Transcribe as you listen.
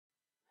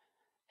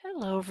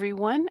Hello,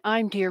 everyone.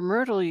 I'm Dear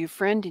Myrtle, your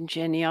friend in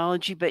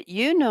genealogy, but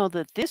you know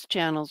that this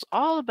channel is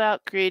all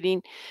about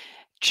creating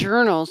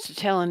journals to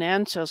tell an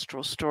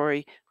ancestral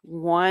story,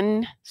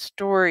 one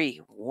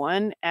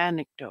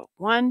anecdote,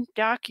 one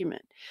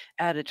document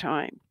at a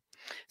time.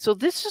 So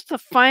this is the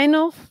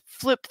final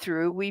flip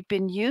through. We've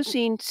been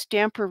using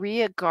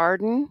Stamperia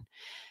GARDEN,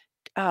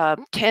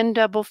 10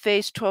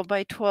 double-faced 12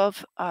 by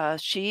 12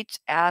 sheets,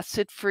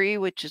 acid-free,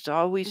 which is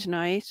always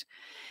nice.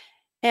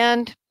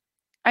 And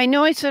I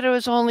know I said I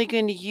was only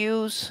going to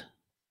use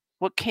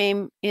what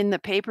came in the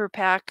paper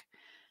pack,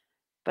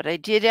 but I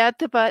did add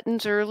the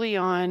buttons early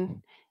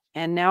on,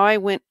 and now I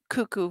went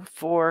cuckoo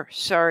for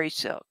sari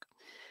silk.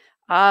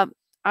 I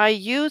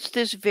used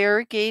this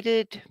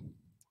variegated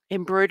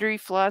embroidery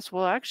floss.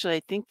 Well, actually,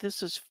 I think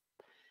this is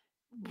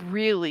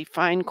really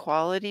fine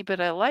quality,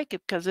 but I like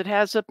it because it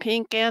has the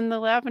pink and the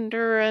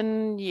lavender,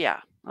 and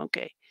yeah,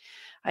 okay.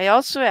 I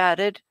also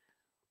added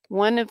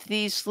one of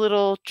these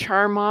little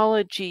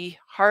Charmology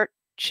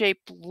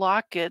heart-shaped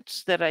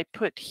lockets that I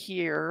put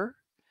here.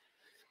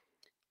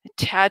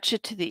 Attach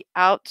it to the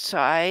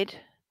outside.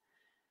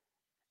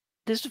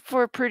 This is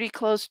for a pretty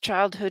close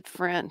childhood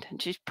friend,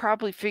 and she's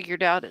probably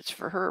figured out it's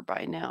for her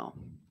by now.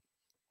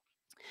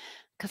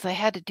 Because I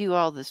had to do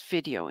all this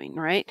videoing,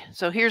 right?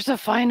 So here's the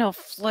final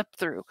flip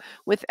through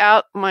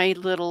without my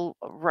little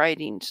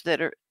writings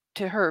that are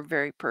to her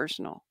very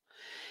personal.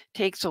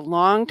 Takes a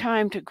long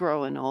time to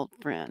grow an old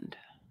friend.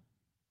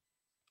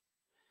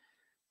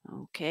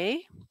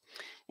 Okay,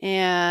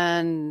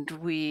 and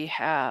we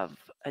have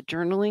a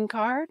journaling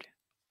card.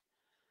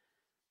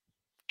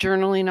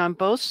 Journaling on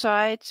both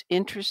sides,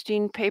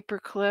 interesting paper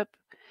clip.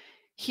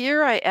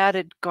 Here I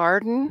added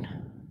garden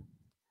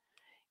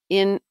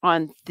in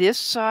on this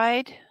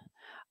side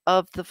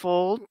of the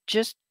fold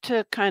just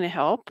to kind of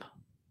help.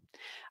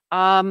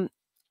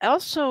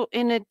 Also,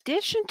 in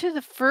addition to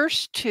the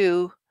first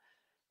two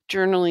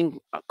journaling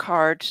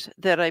cards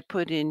that I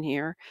put in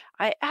here,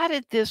 I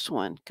added this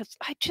one because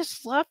I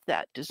just love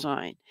that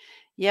design.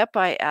 Yep,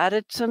 I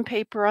added some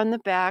paper on the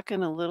back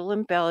and a little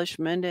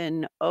embellishment,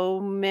 and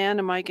oh man,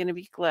 am I going to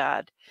be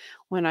glad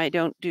when I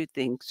don't do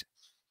things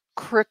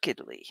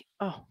crookedly.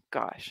 Oh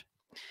gosh.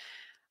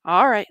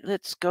 All right,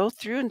 let's go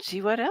through and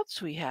see what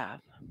else we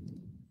have.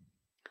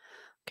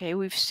 Okay,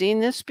 we've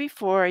seen this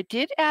before. I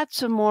did add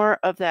some more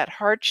of that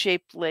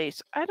heart-shaped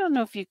lace. I don't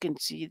know if you can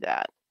see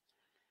that.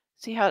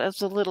 See how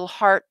there's a little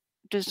heart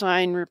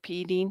design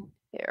repeating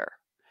there?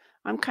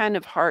 I'm kind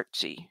of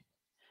heartsy.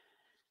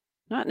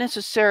 Not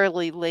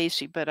necessarily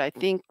lacy, but I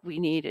think we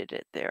needed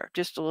it there.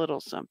 Just a little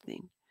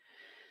something.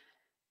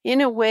 In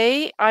a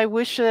way, I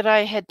wish that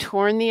I had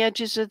torn the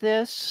edges of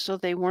this so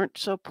they weren't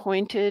so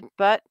pointed,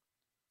 but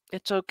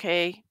it's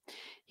okay.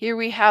 Here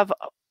we have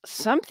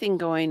something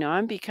going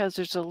on because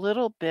there's a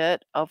little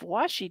bit of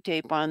washi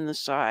tape on the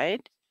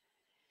side.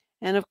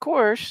 And of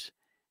course,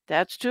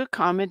 that's to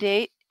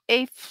accommodate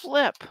a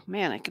flip.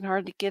 Man, I can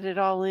hardly get it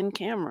all in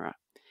camera.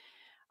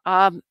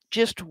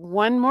 Just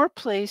one more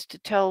place to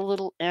tell a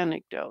little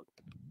anecdote.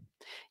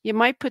 You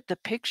might put the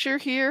picture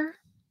here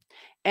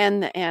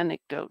and the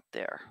anecdote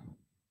there.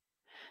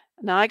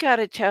 Now, I got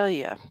to tell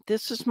you,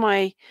 this is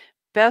my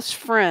best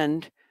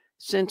friend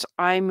since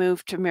I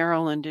moved to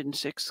Maryland in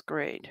 6th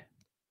grade.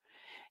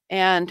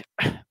 And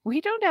we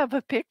don't have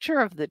a picture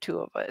of the two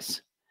of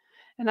us.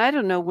 And I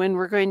don't know when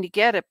we're going to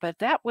get it, but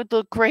that would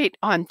look great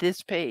on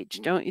this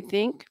page, don't you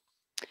think?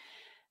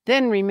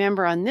 Then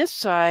remember on this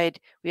side,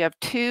 we have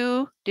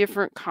two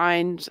different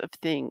kinds of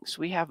things.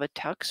 We have a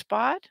tuck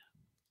spot,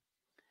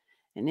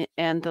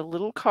 and the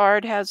little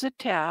card has a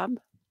tab.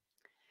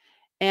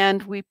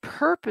 And we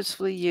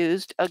purposefully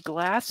used a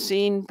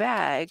glassine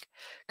bag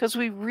because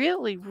we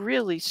really,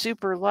 really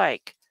super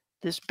like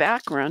this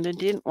background and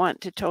didn't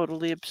want to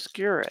totally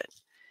obscure it.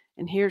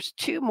 And here's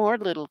two more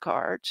little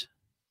cards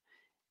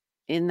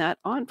in that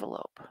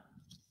envelope.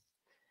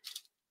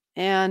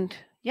 And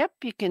yep,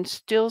 you can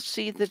still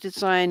see the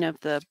design of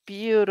the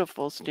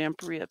beautiful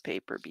Stamperia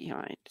paper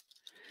behind.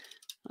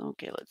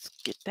 Okay, let's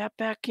get that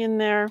back in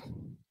there.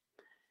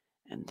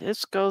 And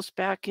this goes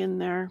back in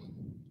there.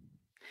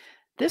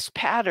 This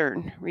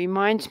pattern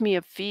reminds me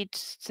of feed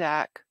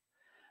sack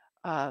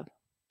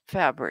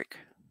fabric.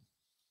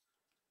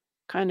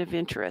 Kind of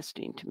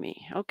interesting to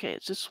me. Okay,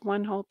 is this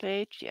one whole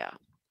page? Yeah.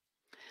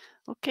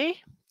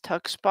 Okay,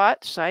 tuck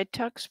spot, side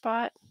tuck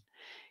spot.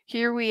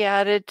 Here we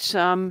added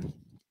some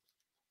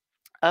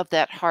of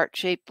that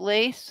heart-shaped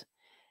lace.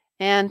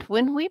 And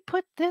when we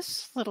put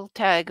this little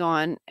tag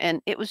on,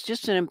 and it was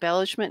just an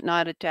embellishment,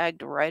 not a tag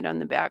to write on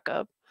the back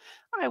of,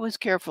 I was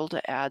careful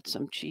to add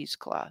some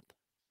cheesecloth.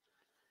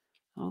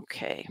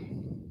 Okay.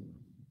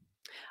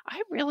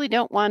 I really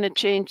don't want to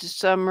change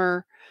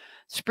the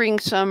spring,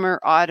 summer,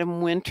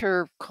 autumn,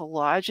 winter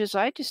collages.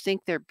 I just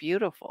think they're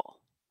beautiful.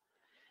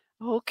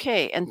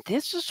 Okay, and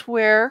this is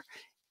where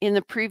in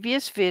the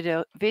previous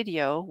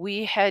video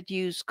we had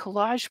used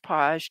Collage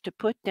Pauge to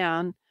put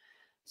down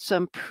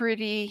some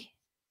pretty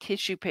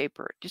tissue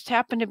paper. It just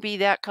happened to be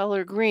that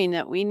color green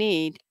that we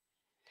need.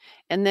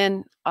 And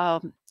then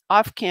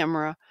off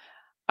camera,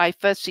 I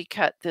fussy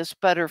cut this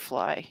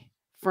butterfly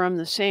from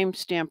the same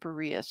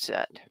Stamperia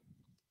set.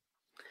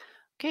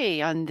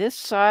 Okay, on this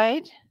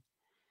side,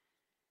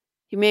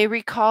 you may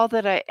recall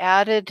that I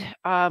added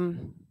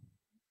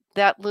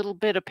that little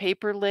bit of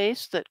paper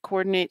lace that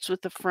coordinates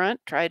with the front.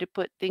 Try to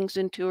put things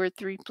in 2 or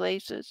 3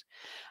 places.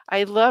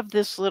 I love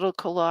this little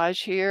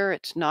collage here.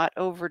 It's not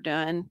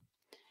overdone.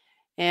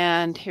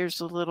 And here's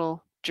a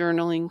little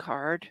journaling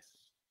card.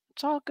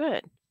 It's all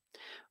good.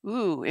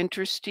 Ooh,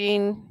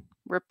 interesting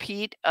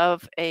repeat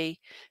of a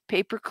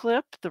paper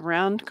clip, the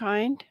round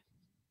kind.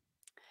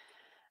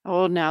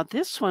 Oh, now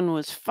this one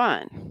was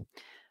fun.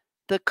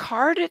 The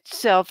card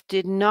itself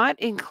did not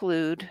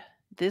include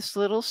this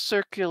little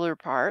circular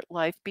part,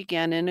 life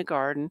began in a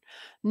garden,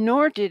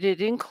 nor did it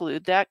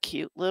include that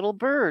cute little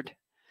bird.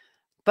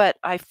 But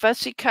I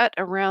fussy cut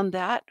around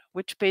that,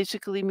 which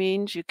basically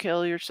means you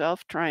kill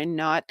yourself trying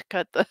not to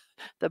cut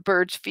the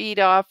bird's feet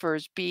off or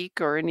his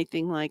beak or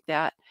anything like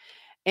that.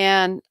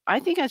 And I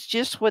think that's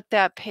just what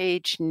that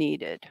page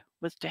needed,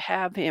 was to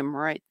have him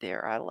right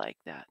there. I like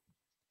that.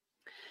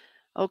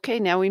 Okay,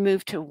 now we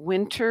move to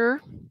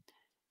winter.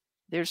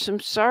 There's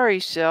some sari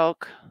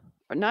silk,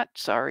 or not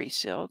sari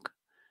silk,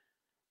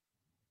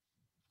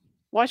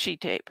 washi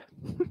tape.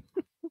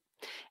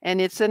 And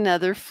it's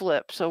another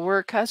flip. So we're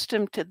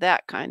accustomed to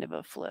that kind of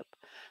a flip.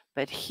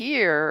 But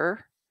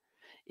here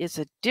is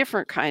a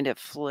different kind of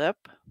flip.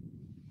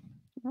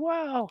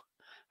 Wow.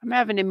 I'm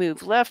having to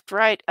move left,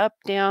 right, up,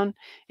 down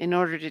in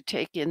order to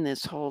take in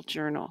this whole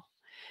journal.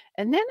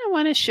 And then I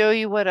want to show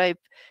you what I've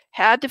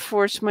had to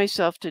force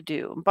myself to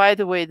do. And by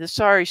the way, the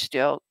sari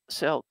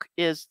silk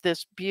is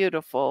this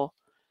beautiful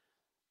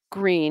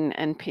green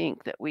and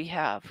pink that we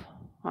have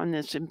on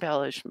this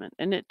embellishment.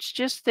 And it's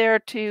just there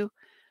to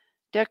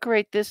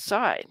decorate this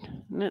side,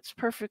 and it's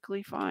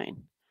perfectly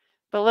fine.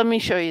 But let me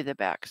show you the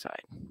back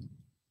side.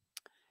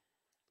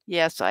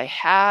 Yes, I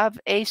have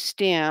a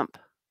stamp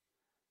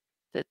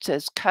that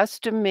says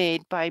custom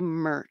made by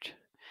Myrt.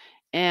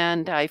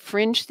 And I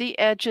fringed the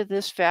edge of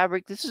this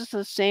fabric. This is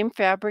the same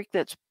fabric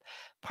that's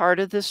part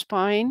of the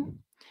spine.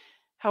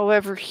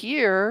 However,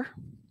 here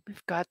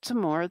we've got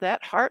some more of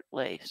that heart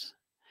lace,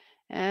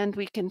 and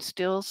we can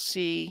still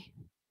see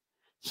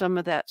some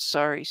of that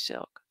sari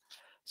silk.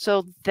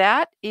 So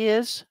that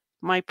is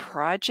my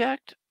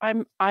project.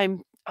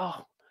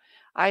 Oh,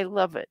 I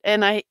love it.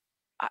 And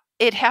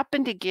it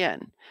happened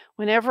again.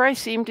 Whenever I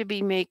seem to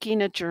be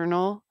making a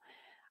journal,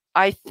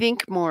 I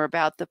think more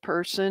about the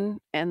person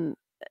and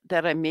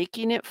that I'm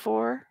making it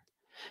for.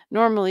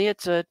 Normally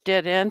it's a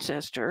dead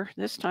ancestor.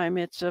 This time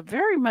it's a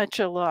very much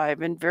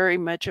alive and very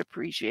much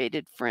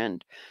appreciated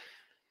friend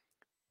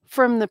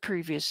from the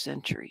previous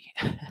century.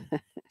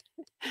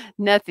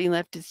 Nothing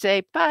left to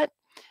say, but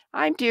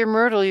I'm Dear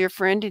Myrtle, your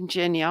friend in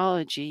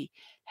genealogy.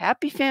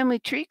 Happy family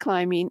tree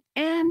climbing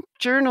and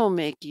journal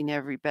making,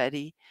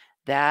 everybody.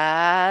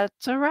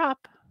 That's a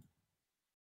wrap.